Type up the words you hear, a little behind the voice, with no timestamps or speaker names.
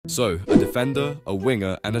So, a defender, a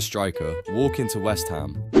winger, and a striker walk into West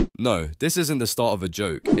Ham. No, this isn't the start of a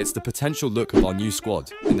joke, it's the potential look of our new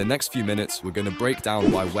squad. In the next few minutes, we're going to break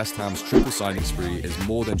down why West Ham's triple signing spree is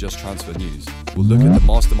more than just transfer news. We'll look at the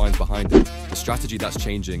masterminds behind it, the strategy that's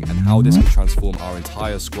changing, and how this can transform our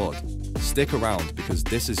entire squad. Stick around, because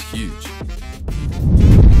this is huge.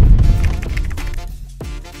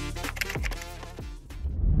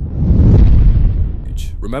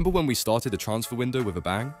 Remember when we started the transfer window with a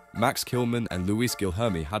bang? Max Kilman and Luis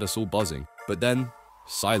Guilherme had us all buzzing, but then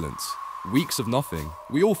silence. Weeks of nothing.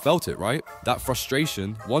 We all felt it, right? That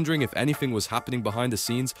frustration, wondering if anything was happening behind the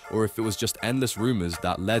scenes or if it was just endless rumors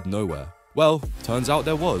that led nowhere. Well, turns out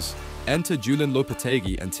there was. Enter Julen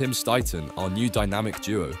Lopetegui and Steidten, our new dynamic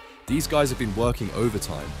duo. These guys have been working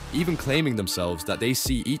overtime, even claiming themselves that they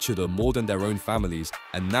see each other more than their own families,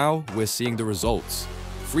 and now we're seeing the results.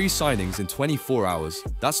 3 signings in 24 hours.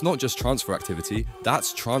 That's not just transfer activity,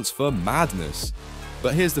 that's transfer madness.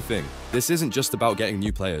 But here's the thing, this isn't just about getting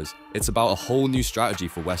new players, it's about a whole new strategy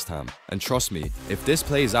for West Ham. And trust me, if this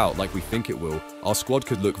plays out like we think it will, our squad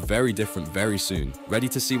could look very different very soon. Ready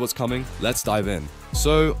to see what's coming? Let's dive in.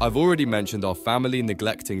 So, I've already mentioned our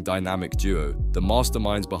family-neglecting dynamic duo, the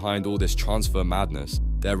masterminds behind all this transfer madness.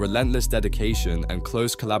 Their relentless dedication and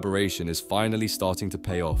close collaboration is finally starting to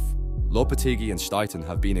pay off. Lopetegui and Steidten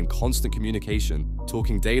have been in constant communication,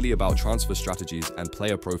 talking daily about transfer strategies and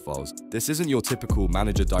player profiles. This isn't your typical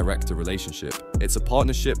manager-director relationship. It's a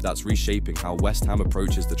partnership that's reshaping how West Ham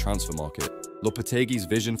approaches the transfer market. Lopetegui's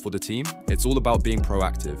vision for the team? It's all about being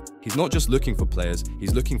proactive. He's not just looking for players,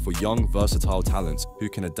 he's looking for young, versatile talents who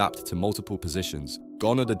can adapt to multiple positions.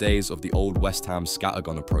 Gone are the days of the old West Ham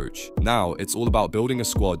scattergun approach. Now, it's all about building a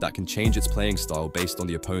squad that can change its playing style based on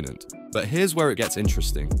the opponent. But here's where it gets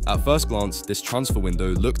interesting. At first glance, this transfer window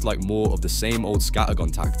looked like more of the same old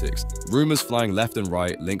scattergun tactics. Rumors flying left and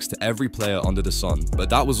right, links to every player under the sun. But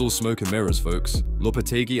that was all smoke and mirrors, folks.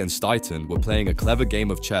 Lopetegui and Steidten were playing a clever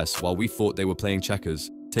game of chess while we thought they were playing checkers.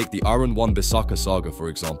 Take the Aaron Wan-Bissaka saga, for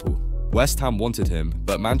example. West Ham wanted him,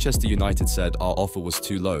 but Manchester United said our offer was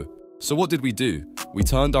too low. So what did we do? We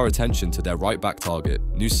turned our attention to their right-back target,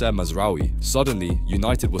 Noussair Mazraoui. Suddenly,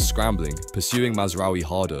 United was scrambling, pursuing Mazraoui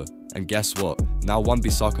harder. And guess what? Now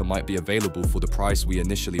Wan-Bissaka might be available for the price we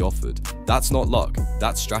initially offered. That's not luck,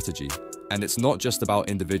 that's strategy. And it's not just about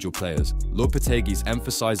individual players. Lopetegui's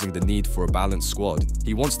emphasizing the need for a balanced squad.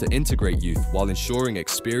 He wants to integrate youth while ensuring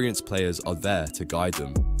experienced players are there to guide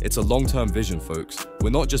them. It's a long-term vision, folks.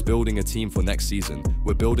 We're not just building a team for next season,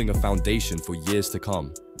 we're building a foundation for years to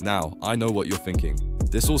come. Now, I know what you're thinking.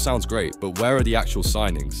 This all sounds great, but where are the actual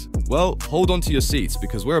signings? Well, hold on to your seats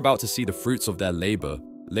because we're about to see the fruits of their labor.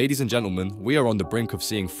 Ladies and gentlemen, we are on the brink of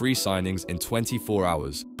seeing 3 signings in 24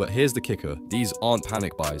 hours. But here's the kicker, these aren't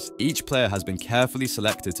panic buys. Each player has been carefully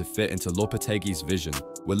selected to fit into Lopetegui's vision.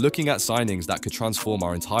 We're looking at signings that could transform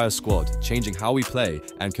our entire squad, changing how we play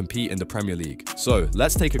and compete in the Premier League. So,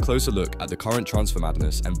 let's take a closer look at the current transfer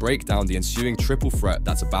madness and break down the ensuing triple threat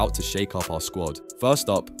that's about to shake up our squad. First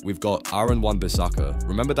up, we've got Aaron Wan-Bissaka.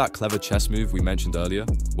 Remember that clever chess move we mentioned earlier?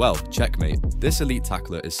 Well, checkmate. This elite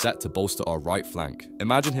tackler is set to bolster our right flank.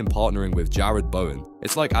 Imagine him partnering with Jarrod Bowen.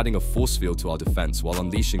 It's like adding a force field to our defense while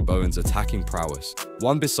unleashing Bowen's attacking prowess.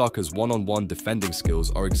 Wan-Bissaka's one-on-one defending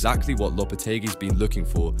skills are exactly what Lopetegui's been looking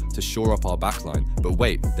for to shore up our backline. But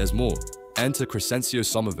wait, there's more. Enter Crescencio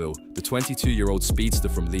Somerville, the 22-year-old speedster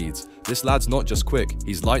from Leeds. This lad's not just quick,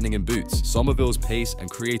 he's lightning in boots. Somerville's pace and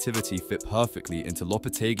creativity fit perfectly into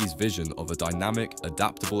Lopetegui's vision of a dynamic,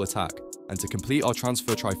 adaptable attack. And to complete our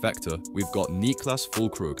transfer trifecta, we've got Niklas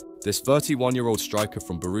Füllkrug. This 31-year-old striker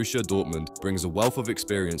from Borussia Dortmund brings a wealth of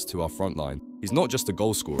experience to our front line. He's not just a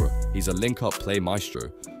goal scorer, he's a link-up play maestro.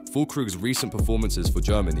 Füllkrug's recent performances for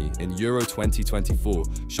Germany in Euro 2024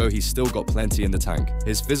 show he's still got plenty in the tank.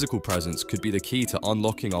 His physical presence could be the key to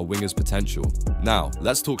unlocking our wingers' potential. Now,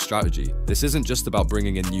 let's talk strategy. This isn't just about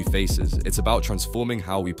bringing in new faces, it's about transforming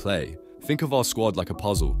how we play. Think of our squad like a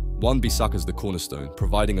puzzle. Wan-Bissaka's the cornerstone,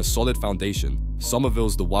 providing a solid foundation.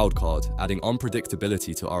 Somerville's the wild card, adding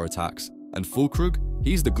unpredictability to our attacks. And Füllkrug?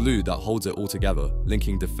 He's the glue that holds it all together,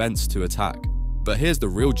 linking defense to attack. But here's the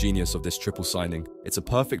real genius of this triple signing. It's a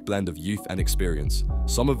perfect blend of youth and experience.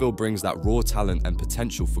 Somerville brings that raw talent and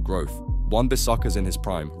potential for growth. Wan-Bissaka's in his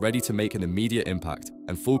prime, ready to make an immediate impact,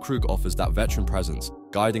 and Füllkrug offers that veteran presence,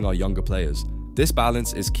 guiding our younger players. This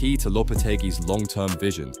balance is key to Lopetegui's long-term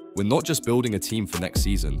vision. We're not just building a team for next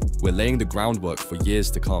season, we're laying the groundwork for years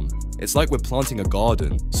to come. It's like we're planting a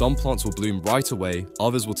garden. Some plants will bloom right away,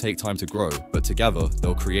 others will take time to grow, but together,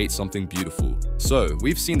 they'll create something beautiful. So,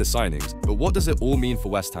 we've seen the signings, but what does it all mean for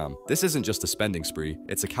West Ham? This isn't just a spending spree,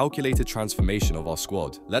 it's a calculated transformation of our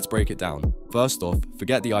squad. Let's break it down. First off,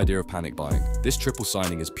 forget the idea of panic buying. This triple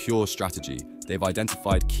signing is pure strategy. They've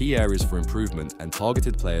identified key areas for improvement and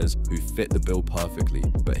targeted players who fit the bill perfectly.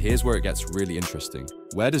 But here's where it gets really interesting.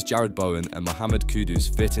 Where does Jarrod Bowen and Mohamed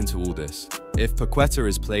Kudus fit into all this? If Paqueta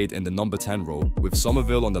is played in the number 10 role, with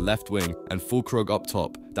Somerville on the left wing and Füllkrug up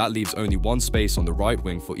top, that leaves only one space on the right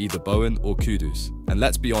wing for either Bowen or Kudus. And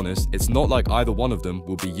let's be honest, it's not like either one of them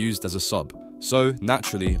will be used as a sub. So,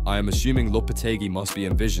 naturally, I am assuming Lopetegui must be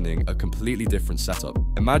envisioning a completely different setup.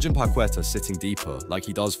 Imagine Paqueta sitting deeper, like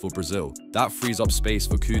he does for Brazil. That frees up space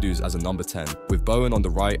for Kudus as a number 10, with Bowen on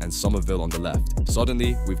the right and Somerville on the left.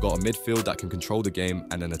 Suddenly, we've got a midfield that can control the game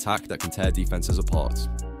and an attack that can tear defenses apart.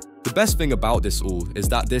 The best thing about this all is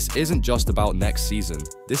that this isn't just about next season.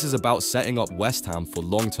 This is about setting up West Ham for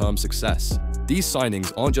long-term success. These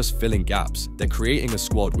signings aren't just filling gaps, they're creating a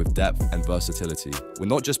squad with depth and versatility. We're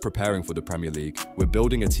not just preparing for the Premier League, we're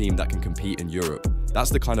building a team that can compete in Europe.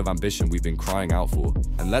 That's the kind of ambition we've been crying out for.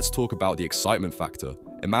 And let's talk about the excitement factor.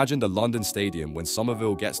 Imagine the London Stadium when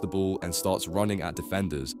Somerville gets the ball and starts running at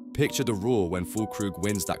defenders. Picture the roar when Füllkrug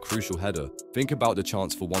wins that crucial header. Think about the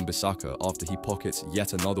chance for Wan-Bissaka after he pockets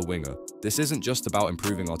yet another winger. This isn't just about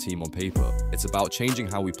improving our team on paper. It's about changing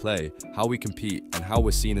how we play, how we compete, and how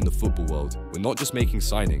we're seen in the football world. We're not just making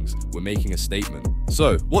signings, we're making a statement.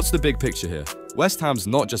 So, what's the big picture here? West Ham's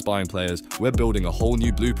not just buying players, we're building a whole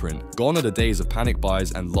new blueprint. Gone are the days of panic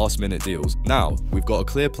buys and last-minute deals. Now, we've got a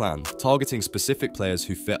clear plan, targeting specific players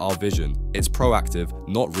who fit our vision. It's proactive,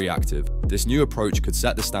 not reactive. This new approach could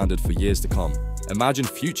set the standard for years to come. Imagine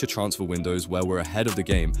future transfer windows where we're ahead of the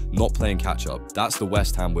game, not playing catch-up. That's the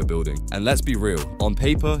West Ham we're building. And let's be real, on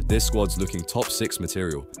paper, this squad's looking top 6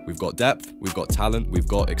 material. We've got depth, we've got talent, we've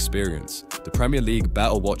got experience. The Premier League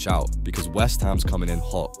better watch out, because West Ham's coming in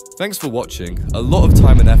hot. Thanks for watching. A lot of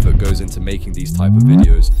time and effort goes into making these type of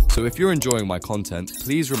videos, so if you're enjoying my content,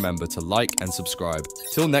 please remember to like and subscribe.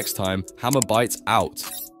 Till next time, Hammer Bites out.